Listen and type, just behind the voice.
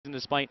season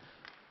despite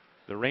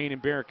the Reign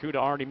and Barracuda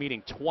already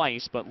meeting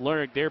twice, but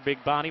Lurg, their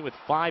big body with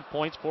 5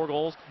 points, 4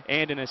 goals,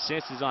 and an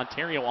assist, is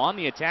Ontario on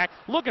the attack,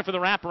 looking for the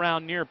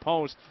wraparound near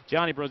post.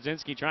 Johnny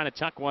Brodzinski trying to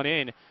tuck one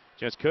in,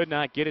 just could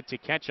not get it to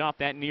catch off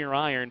that near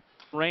iron.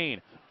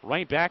 Reign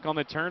right back on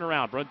the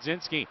turnaround.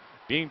 Brodzinski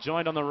being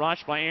joined on the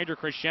rush by Andrew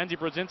Crescenzi.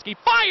 Brodzinski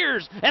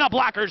fires, and a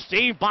blocker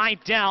saved by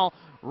Dell.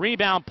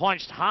 Rebound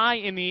punched high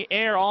in the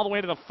air all the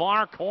way to the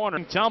far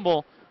corner.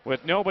 Tumble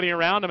with nobody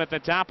around him at the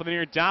top of the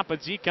near dot,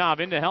 but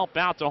Zikov in to help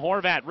out to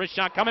Horvat. Wrist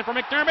shot coming from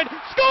MacDermid.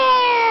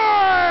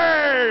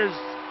 Scores!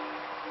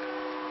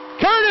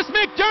 Kurtis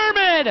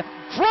MacDermid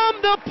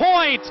from the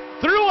point,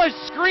 through a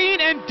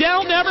screen, and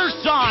Dell never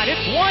saw it.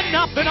 It's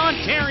 1-0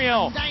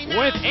 Ontario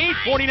with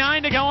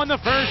 8:49 to go in the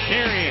first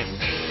period.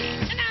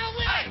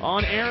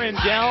 On Aaron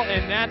Dell,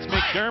 and that's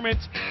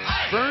MacDermid's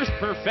first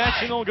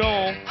professional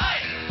goal.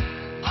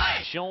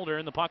 Shoulder,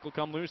 and the puck will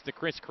come loose to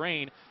Chris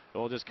Crane, who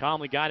will just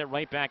calmly guide it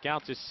right back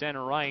out to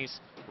center ice.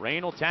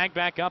 Reign will tag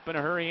back up in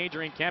a hurry.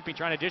 Adrian Kempe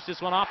trying to dish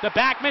this one off to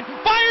Backman.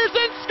 Fires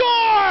and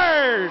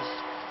scores!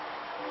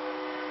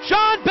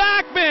 Sean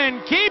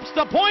Backman keeps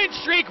the point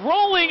streak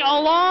rolling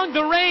along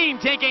the Reign.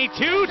 Take a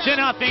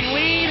 2-0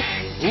 lead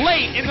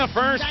late in the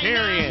first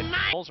period.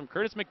 Goals from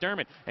Kurtis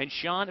MacDermid and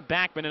Sean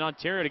Backman in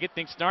Ontario to get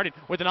things started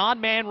with an odd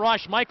man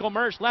rush. Michael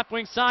Mersch, left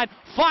wing side,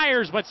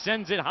 fires but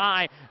sends it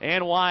high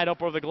and wide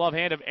up over the glove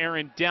hand of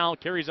Aaron Dell.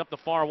 Carries up the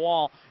far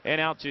wall and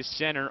out to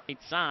center right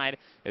side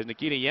as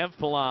Nikita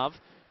Yevpalov,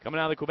 coming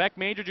out of the Quebec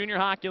Major Junior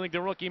Hockey League,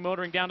 the rookie,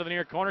 motoring down to the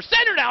near corner.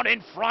 Centered out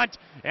in front,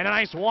 and a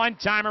nice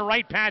one-timer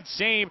right pad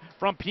save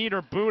from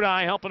Peter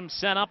Budaj, helping him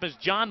set up as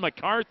John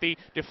McCarthy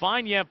to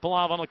find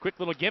Yevpalov on a quick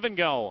little give and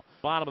go.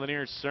 Bottom of the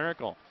near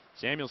circle.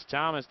 Samuels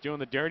Thomas doing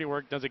the dirty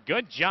work, does a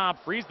good job,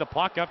 frees the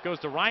puck up, goes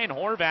to Ryan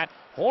Horvat.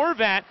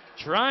 Horvat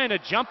trying to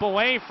jump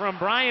away from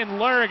Brian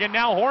Lurg, and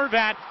now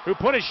Horvat, who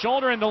put his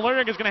shoulder into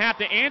Lurg, is going to have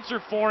to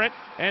answer for it.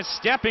 And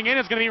stepping in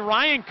is going to be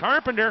Ryan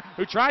Carpenter,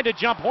 who tried to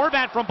jump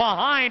Horvat from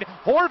behind.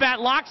 Horvat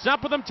locks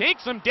up with him,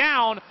 takes him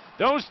down.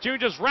 Those two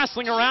just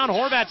wrestling around.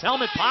 Horvat's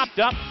helmet popped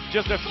up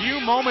just a few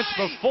moments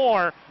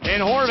before,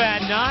 and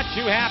Horvat not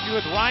too happy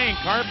with Ryan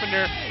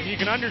Carpenter, and you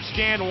can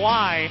understand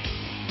why.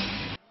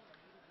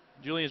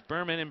 Julius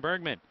Berman and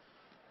Bergman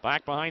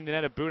back behind the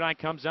net of Budaj,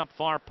 comes up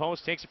far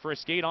post, takes it for a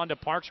skate onto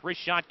Parks.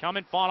 Wrist shot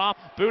coming, fought off.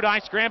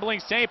 Budaj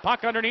scrambling save,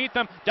 puck underneath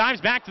him, dives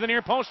back to the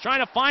near post, trying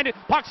to find it.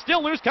 Puck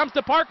still loose, comes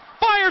to Park,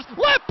 fires,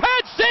 left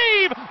pad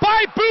save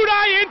by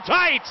Budaj in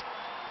tight.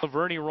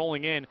 Laverty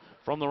rolling in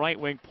from the right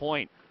wing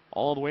point,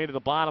 all the way to the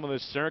bottom of the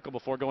circle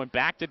before going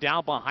back to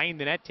down behind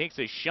the net, takes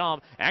a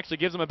shove, actually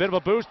gives him a bit of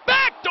a boost.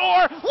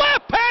 Backdoor,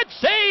 left pad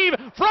save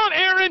from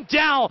Aaron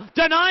Dell,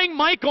 denying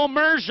Michael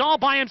Mersch all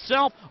by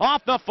himself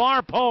off the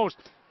far post.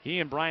 He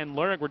and Brian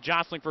Lurg were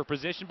jostling for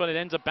position, but it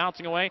ends up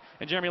bouncing away,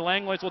 and Jeremy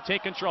Langlois will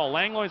take control.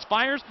 Langlois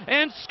fires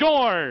and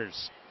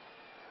scores.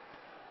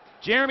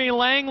 Jeremy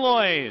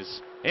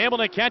Langlois able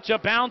to catch a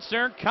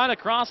bouncer, cut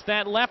across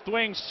that left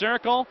wing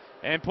circle,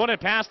 and put it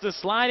past the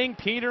sliding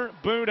Peter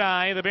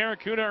Budaj. The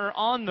Barracuda are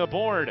on the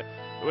board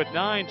with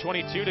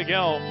 9:22 to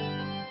go.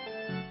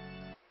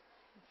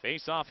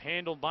 Face-off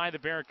handled by the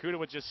Barracuda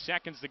with just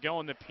seconds to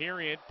go in the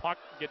period. Puck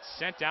gets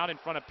sent out in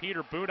front of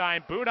Peter Budaj,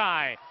 and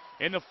Budaj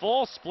in the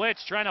full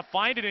splits trying to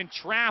find it in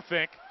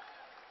traffic.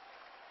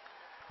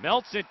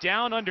 Melts it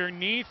down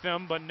underneath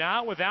him, but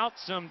not without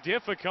some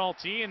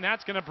difficulty, and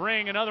that's going to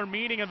bring another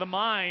meeting of the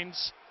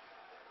minds.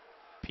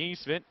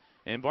 Peacevit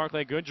and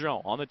Barclay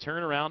Goodrow on the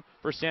turnaround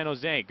for San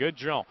Jose.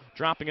 Goodrow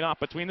dropping it off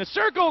between the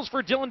circles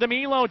for Dylan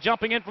DeMilo,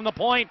 jumping in from the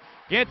point.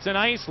 Gets a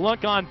nice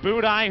look on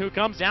Budaj, who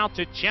comes out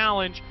to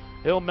challenge.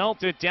 He'll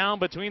melt it down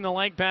between the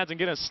leg pads and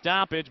get a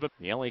stoppage, but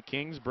the LA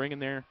Kings bringing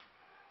their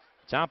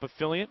top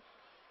affiliate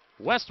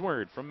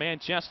westward from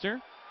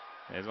Manchester,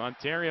 as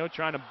Ontario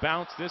trying to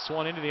bounce this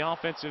one into the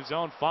offensive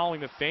zone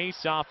following the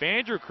face-off.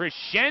 Andrew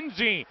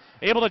Crescenzi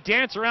able to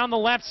dance around the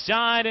left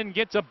side and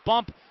gets a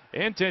bump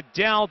into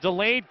Dell.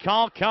 Delayed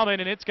call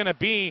coming, and it's going to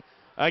be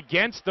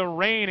against the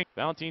Reign.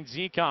 Valentin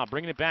Zikov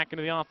bringing it back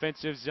into the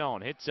offensive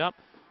zone. Hits up.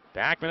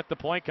 Backman at the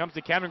point, comes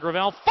to Kevin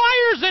Gravel.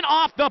 Fires it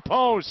off the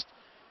post.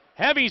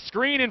 Heavy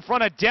screen in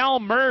front of Dell.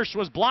 Mersch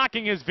was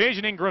blocking his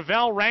vision, and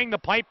Gravel rang the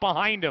pipe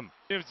behind him.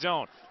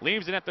 Zone.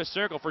 Leaves it at the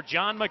circle for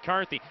John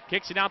McCarthy.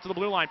 Kicks it out to the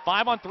blue line.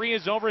 5-on-3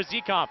 is over.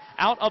 Zikov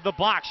out of the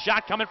box.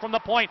 Shot coming from the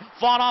point.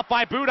 Fought off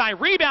by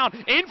Budaj. Rebound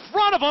in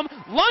front of him.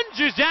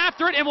 Lunges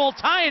after it and will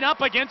tie it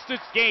up against the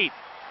skate.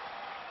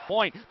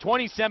 Point.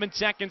 27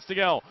 seconds to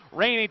go.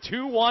 Reign a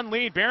 2-1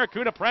 lead.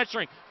 Barracuda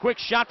pressuring. Quick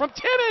shot from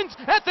Timmins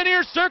at the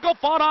near circle.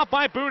 Fought off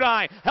by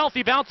Budaj.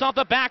 Healthy bounce off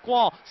the back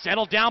wall.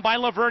 Settled down by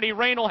Laverty.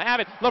 Reign will have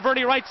it.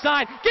 Laverty right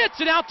side.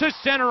 Gets it out to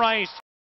center ice.